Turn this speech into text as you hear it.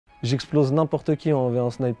J'explose n'importe qui envers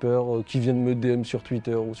un sniper qui vienne me DM sur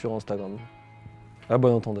Twitter ou sur Instagram. À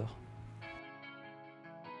bon entendeur.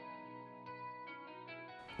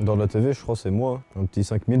 Dans la TV, je crois que c'est moi. Un petit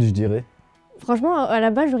 5000, je dirais. Franchement, à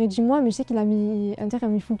la base, j'aurais dit moi, mais je sais qu'il a mis... Inter a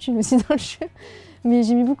mis full thune aussi dans le jeu. Mais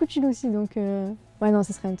j'ai mis beaucoup de thunes aussi, donc... Ouais, non,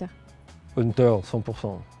 ce serait Inter. Hunter,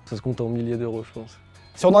 100%. Ça se compte en milliers d'euros, je pense.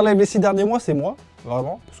 Si on enlève les 6 derniers mois, c'est moi,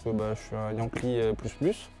 vraiment. Parce que je suis un Yankee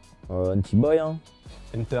plus. Anti-boy, hein.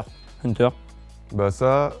 Inter. Hunter. Bah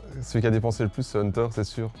ça, celui qui a dépensé le plus, c'est Hunter, c'est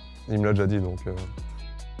sûr. Il me l'a déjà dit, donc...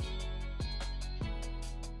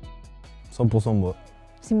 100% moi.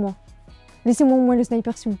 C'est moi. Laissez-moi au moins le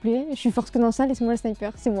sniper, s'il vous plaît. Je suis forte que dans ça, laissez-moi le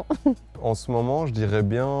sniper, c'est moi. En ce moment, je dirais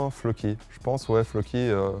bien Floki. Je pense, ouais,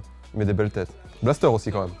 Floki met des belles têtes. Blaster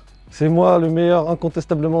aussi, quand même. C'est moi le meilleur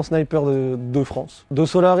incontestablement sniper de France. De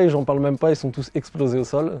Solary, j'en parle même pas, ils sont tous explosés au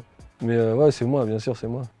sol. Mais ouais, c'est moi, bien sûr, c'est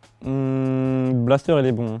moi. Blaster, il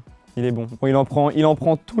est bon. Il est bon. Bon, il en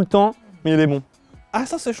prend tout le temps, mais il est bon. Ah,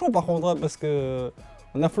 ça c'est chaud par contre, hein, parce que...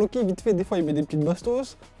 On a Floki vite fait, des fois il met des petites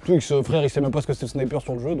bastos. Twix, frère, il sait même pas ce que c'est le sniper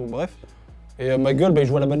sur le jeu, donc bref. Et ma gueule, il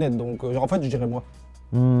joue à la manette, donc en fait, je dirais moi.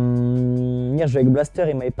 Hier, je jouais avec Blaster,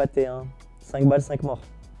 il m'a épaté, hein. 5 balles, 5 morts.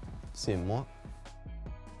 C'est moi.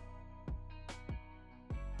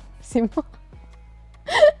 C'est moi.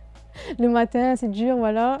 Le matin, c'est dur,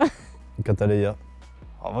 voilà. Cataleya.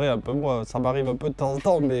 En vrai, un peu moi, ça m'arrive un peu de temps en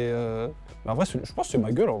temps, mais en vrai, je pense que c'est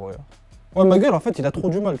ma gueule en vrai. Ouais, ma gueule, en fait, il a trop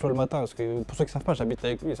du mal, tu vois, le matin, parce que pour ceux qui savent pas, j'habite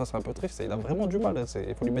avec lui, et ça, c'est un peu triste, il a vraiment du mal,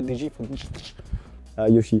 il faut lui mettre des gifs. Ah,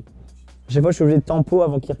 Yoshi. Chaque fois, je suis obligé de tempo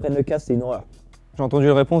avant qu'il reprenne le casque, c'est une horreur. J'ai entendu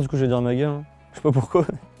la réponse, du coup je vais dire ma gueule. Hein. Je sais pas pourquoi.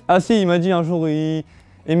 Ah si, il m'a dit un jour, Emir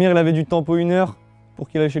il avait du tempo 1 heure pour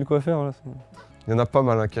qu'il aille chez le coiffeur. Là. Il y en a pas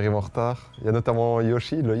mal hein, qui arrivent en retard. Il y a notamment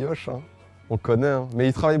Yoshi, le Yosh. Hein. On le connaît, hein. Mais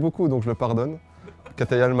il travaille beaucoup, donc je le pardonne.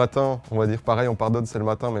 Kataya le matin, on va dire pareil, on pardonne, c'est le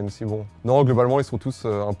matin, même si bon... Non, globalement, ils sont tous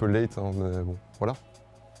un peu late, hein, mais bon, voilà.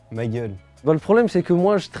 Ma gueule. Bah, le problème, c'est que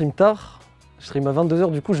moi, je stream tard. Je stream à 22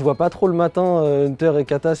 h, du coup, je vois pas trop le matin Hunter et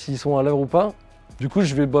Kata s'ils sont à l'heure ou pas. Du coup,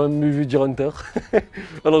 je vais mieux dire Hunter,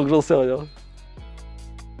 alors que j'en sais rien.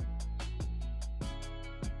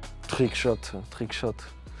 Trickshot, trickshot.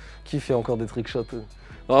 Qui fait encore des trickshots?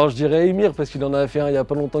 Alors, je dirais Emir, parce qu'il en a fait un il y a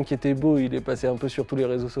pas longtemps qui était beau, il est passé un peu sur tous les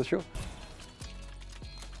réseaux sociaux.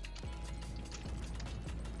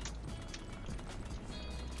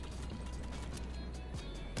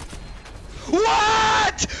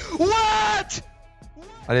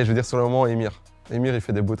 Allez, je vais dire sur le moment Emir. Emir, il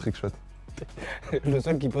fait des beaux trickshots. Le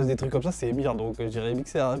seul qui pose des trucs comme ça, c'est Emir, donc je dirais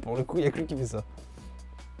Mixer, hein. Pour le coup, il y a que lui qui fait ça.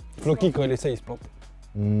 Floki, quand il essaie, il se plante.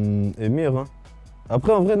 Emir, hein.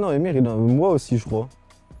 Après, en vrai, non, Emir, moi aussi, je crois.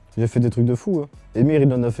 J'ai fait des trucs de fou. Hein. Emir,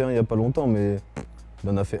 il en a fait un il y a pas longtemps, mais il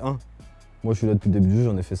en a fait un. Moi, je suis là depuis le début du jeu,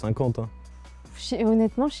 j'en ai fait 50. Hein.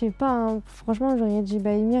 Honnêtement, je sais pas. Hein. Franchement, j'aurais dit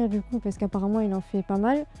Emir du coup, parce qu'apparemment, il en fait pas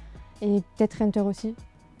mal. Et peut-être Hunter aussi.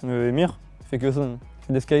 Emir, il fait que ça. Il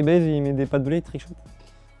fait des skybase, il met des pas de blé, trickshot.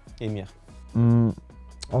 Emir.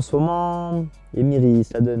 En ce moment, Emir, il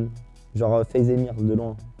se la donne. Genre face Emir de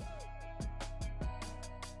loin.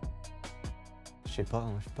 Je sais pas,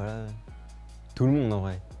 hein, je suis pas là. Tout le monde en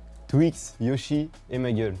vrai. Twix, Yoshi et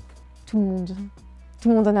ma gueule. Tout le monde. Tout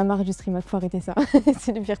le monde en a marre du stream, faut arrêter ça.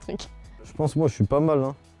 C'est le pire truc. Je pense, moi, je suis pas mal.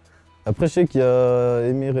 Hein. Après, je sais qu'il y a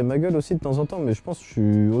Emir et ma gueule aussi de temps en temps, mais je pense que je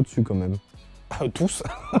suis au-dessus quand même. Tous,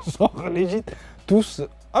 genre legit, tous.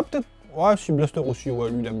 Ah, peut-être. Ouais, je suis Blaster aussi, ouais,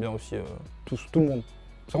 lui il aime bien aussi. Tous, tout le monde.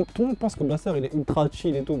 Tout le monde pense que Blaster il est ultra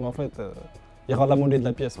chill et tout, mais en fait, il rend la monnaie de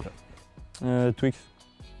la pièce. Twix.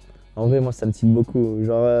 En vrai, moi, ça me tilte beaucoup.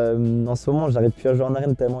 Genre, en ce moment, j'arrête plus à jouer en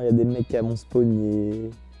arène tellement il y a des mecs à mon spawn et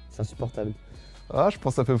c'est insupportable. Ah, je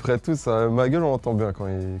pense à peu près tous. Ma gueule, on entend bien quand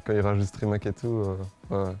il rage du streamac et tout.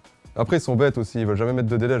 Ouais. Après, ils sont bêtes aussi, ils veulent jamais mettre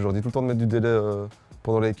de délai. Je leur dis tout le temps de mettre du délai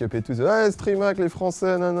pendant les cups et tout. C'est hey, streamac, les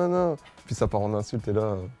Français, nanana. Puis ça part en insulte et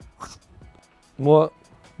là. Moi,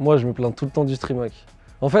 je me plains tout le temps du streamac.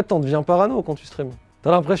 En fait, t'en deviens parano quand tu streames.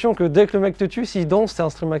 T'as l'impression que dès que le mec te tue, s'il danse, c'est un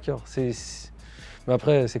stream hacker. Mais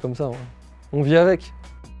après, c'est comme ça. Hein. On vit avec.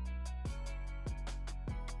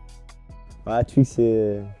 Ah, Twix, il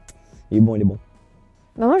est bon, il est bon.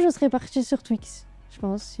 Bah moi, je serais partie sur Twix, je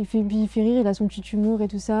pense. Il fait rire, il a son petit humour et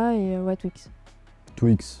tout ça, et ouais, Twix.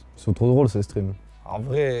 Twix, ils sont trop drôles ces streams. En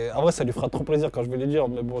vrai, ça lui fera trop plaisir quand je vais le dire,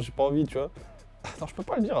 mais bon, j'ai pas envie, tu vois. Non, je peux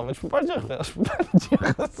pas le dire, en fait, je peux pas le dire, frère, je peux pas le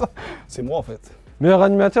dire. C'est moi, en fait. Meilleur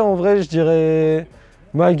animateur, en vrai, je dirais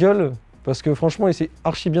ma gueule. Parce que franchement, il s'est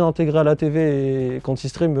archi bien intégré à la TV et quand il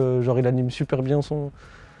stream, genre il anime super bien son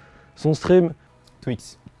stream.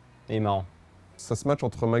 Twix. Il est marrant. Ça se match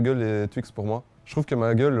entre ma gueule et Twix pour moi. Je trouve que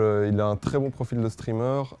ma gueule, il a un très bon profil de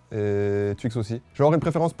streamer et Twix aussi. Je vais avoir une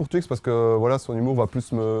préférence pour Twix parce que voilà, son humour va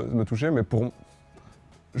plus me toucher, mais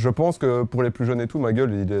je pense que pour les plus jeunes et tout, ma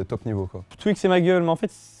gueule, il est top niveau, quoi. Twix et ma gueule, mais en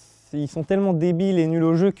fait, ils sont tellement débiles et nuls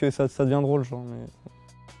au jeu que ça devient drôle, genre. Mais...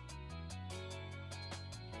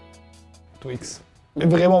 Twix. Mais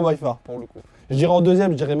vraiment by far, pour le coup. Je dirais en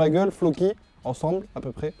deuxième, je dirais ma gueule, Floki, ensemble, à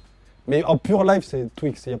peu près. Mais en pur live, c'est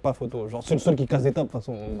Twix, il n'y a pas photo. Genre, c'est le seul qui casse des tables, de toute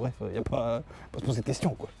façon. Bref, il n'y a pas se poser de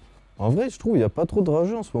questions, quoi. En vrai, je trouve qu'il n'y a pas trop de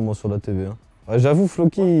rageux en ce moment sur la TV. Hein. Ouais, j'avoue,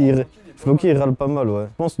 Floki, il râle pas mal, ouais.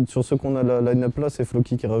 Je pense que sur ceux qu'on a la line-up là, c'est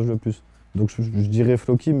Floki qui rage le plus. Donc je dirais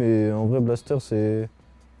Floki, mais en vrai, Blaster,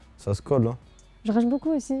 ça se colle. Hein. Je rage beaucoup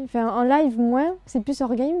aussi. Enfin, en live, moins. C'est plus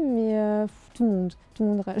hors game, mais tout le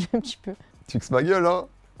monde rage un petit peu. Twix ma gueule, hein.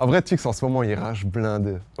 En vrai, Twix en ce moment, il rage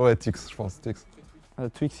blindé. Ouais, Twix, je pense, Twix.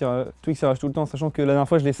 Twix, il rage tout le temps, sachant que la dernière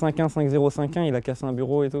fois, je l'ai 5-1, 5-0, 5-1, il a cassé un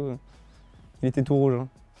bureau et tout. Il était tout rouge. Hein.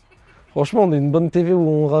 Franchement, on est une bonne TV où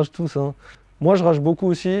on rage tous. Hein. Moi, je rage beaucoup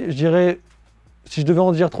aussi. Je dirais, si je devais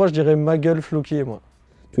en dire 3, je dirais ma gueule, Floki et moi.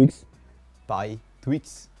 Twix. Pareil,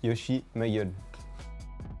 Twix, Yoshi, ma gueule.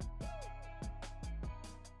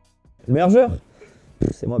 Le meilleur joueur?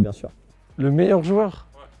 C'est moi, bien sûr. Le meilleur joueur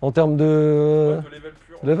en termes de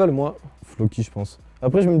level, moi. Floki, je pense.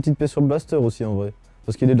 Après, je mets une petite paix sur Blaster aussi, en vrai.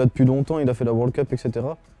 Parce qu'il est là depuis longtemps, il a fait la World Cup, etc.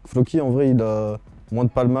 Floki, en vrai, il a moins de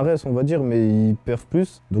palmarès, on va dire, mais il perf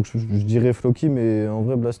plus. Donc je dirais Floki, mais en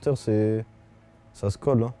vrai, Blaster, ça se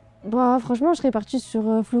colle. Hein. Bah, franchement, je serais partie sur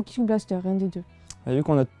Floki ou Blaster, un des deux. Et vu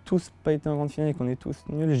qu'on a tous pas été en grande finale et qu'on est tous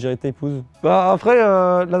nuls, je dirais Typeouz. Bah après,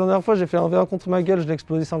 la dernière fois, j'ai fait un 1v1 contre ma gueule, je l'ai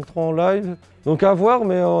explosé 5-3 en live. Donc à voir,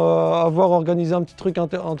 mais à voir organiser un petit truc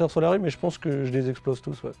inter-Solary, mais je pense que je les explose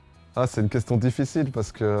tous, ouais. Ah, c'est une question difficile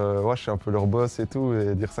parce que ouais, je suis un peu leur boss et tout,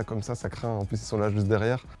 et dire ça comme ça craint. En plus, ils sont là juste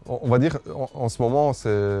derrière. On va dire, en ce moment, ça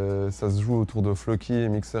se joue autour de Floki,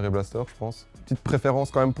 Mixer et Blaster, je pense. Petite préférence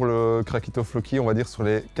quand même pour le Krakito Floki, on va dire, sur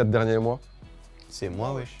les 4 derniers mois. C'est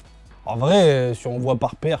moi, wesh. En vrai, si on voit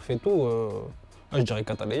par perf et tout, je dirais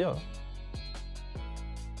Cataleya.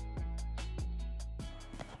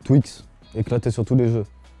 Twix, éclaté sur tous les jeux.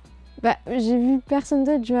 Bah, j'ai vu personne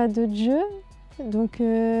d'autre jouer à d'autres jeux, donc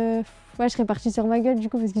ouais, je serais partie sur ma gueule du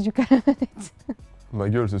coup parce qu'il joue qu'à la manette. Ma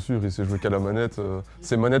gueule, c'est sûr, il sait jouer qu'à la manette.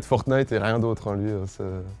 C'est manette Fortnite et rien d'autre, hein, lui.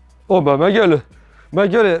 Oh bah ma gueule,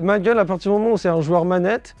 à partir du moment où c'est un joueur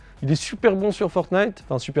manette, il est super bon sur Fortnite.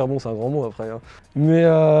 Enfin super bon, c'est un grand mot après. Hein. Mais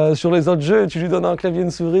sur les autres jeux, tu lui donnes un clavier et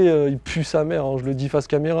une souris, il pue sa mère. Hein. Je le dis face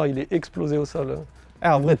caméra, il est explosé au sol.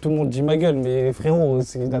 En vrai, tout le monde dit ma gueule, mais frérot,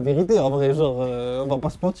 c'est la vérité. En vrai, genre, on va pas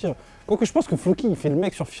se mentir. Quoique je pense que Floki, il fait le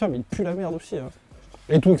mec sur FIFA, mais il pue la merde aussi. Hein.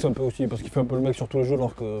 Et Twix un peu aussi, parce qu'il fait un peu le mec sur tous les jeux,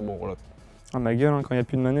 alors que bon, voilà. Ah, ma gueule, hein, quand il n'y a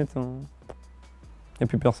plus de manette, il n'y a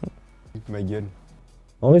plus personne. Ma gueule.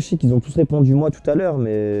 En vrai, je sais qu'ils ont tous répondu moi tout à l'heure,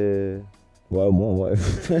 mais... Ouais, moi, ouais.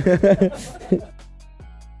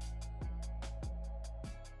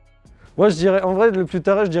 Moi je dirais, en vrai le plus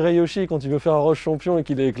taré je dirais Yoshi quand il veut faire un rush champion et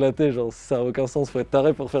qu'il est éclaté, genre ça n'a aucun sens, faut être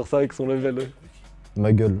taré pour faire ça avec son level.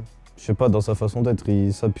 Ma gueule. Je sais pas, dans sa façon d'être,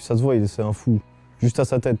 ça se voit, c'est un fou. Juste à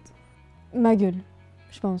sa tête. Ma gueule,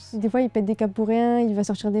 je pense. Des fois il pète des câbles pour rien, il va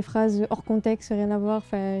sortir des phrases hors contexte, rien à voir.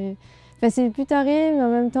 Enfin c'est plus taré, mais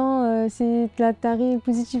en même temps c'est de la taré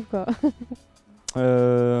positive quoi.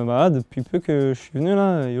 Bah depuis peu que je suis venu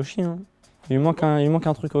là, Yoshi, hein. Il lui manque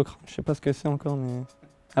un truc au crâne, je sais pas ce que c'est encore, mais...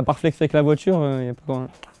 À part flex avec la voiture, il n'y a pas quoi.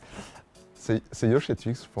 C'est Yosh et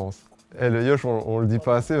Twix, je pense. Et le Yosh, on le dit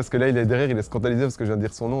pas assez parce que là, il est derrière, il est scandalisé parce que je viens de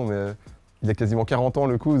dire son nom, mais il a quasiment 40 ans,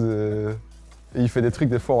 le cousin, et il fait des trucs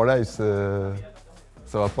des fois en live, ça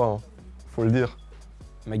va pas, hein. Faut le dire.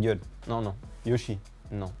 Ma gueule. Non, non. Yoshi.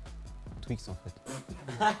 Non. Twix, en fait.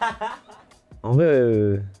 En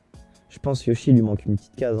vrai, je pense que Yoshi il lui manque une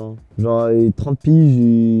petite case. Hein. Genre 30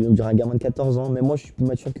 piges, on dirait un gamin de 14 ans, mais moi je suis plus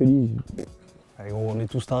mature que lui. Allez, gros, on est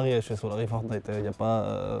tous tarés chez Solary Fortnite, y a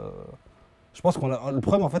pas... Je pense qu'on a... Le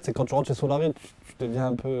problème en fait c'est quand tu rentres chez Solary, tu deviens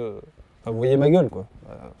un peu... Enfin, vous voyez ma gueule quoi.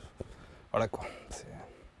 Voilà quoi.